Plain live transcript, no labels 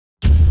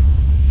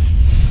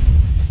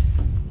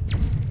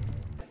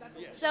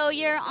So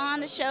you're on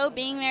the show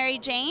Being Mary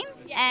Jane,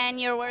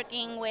 and you're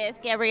working with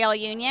Gabrielle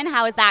Union.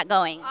 How is that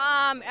going?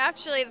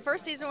 Actually, the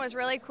first season was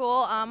really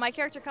cool. My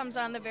character comes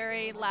on the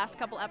very last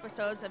couple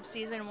episodes of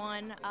season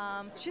 1.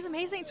 She's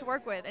amazing to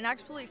work with and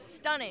absolutely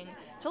stunning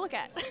to look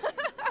at.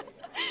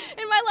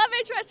 And my love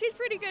interest, he's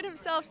pretty good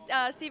himself,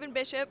 Stephen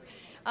Bishop.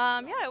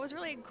 Yeah, it was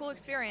really a cool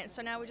experience.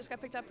 So now we just got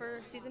picked up for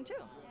season 2.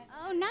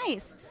 Oh,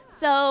 nice.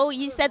 So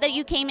you said that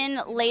you came in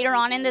later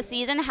on in the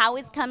season. How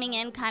is coming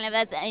in kind of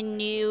as a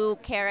new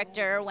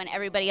character when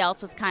everybody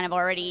else was kind of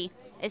already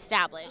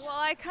established? Well,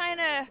 I kind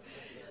of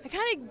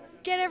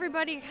get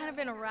everybody kind of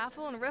in a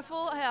raffle and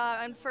riffle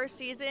on first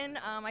season.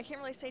 I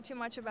can't really say too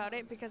much about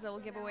it because it will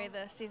give away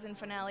the season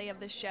finale of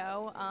the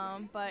show.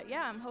 But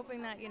yeah, I'm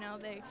hoping that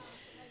they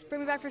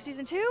bring me back for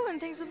season 2 and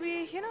things will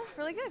be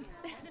really good.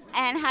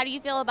 And how do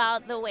you feel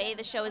about the way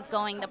the show is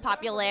going, the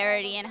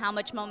popularity, and how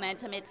much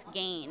momentum it's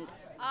gained?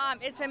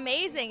 It's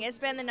amazing. It's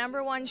been the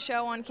 #1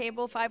 show on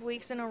cable 5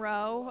 weeks in a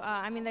row.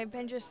 I mean, they've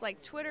been just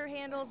like Twitter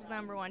handles,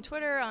 #1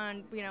 Twitter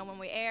on when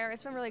we air.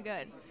 It's been really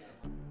good.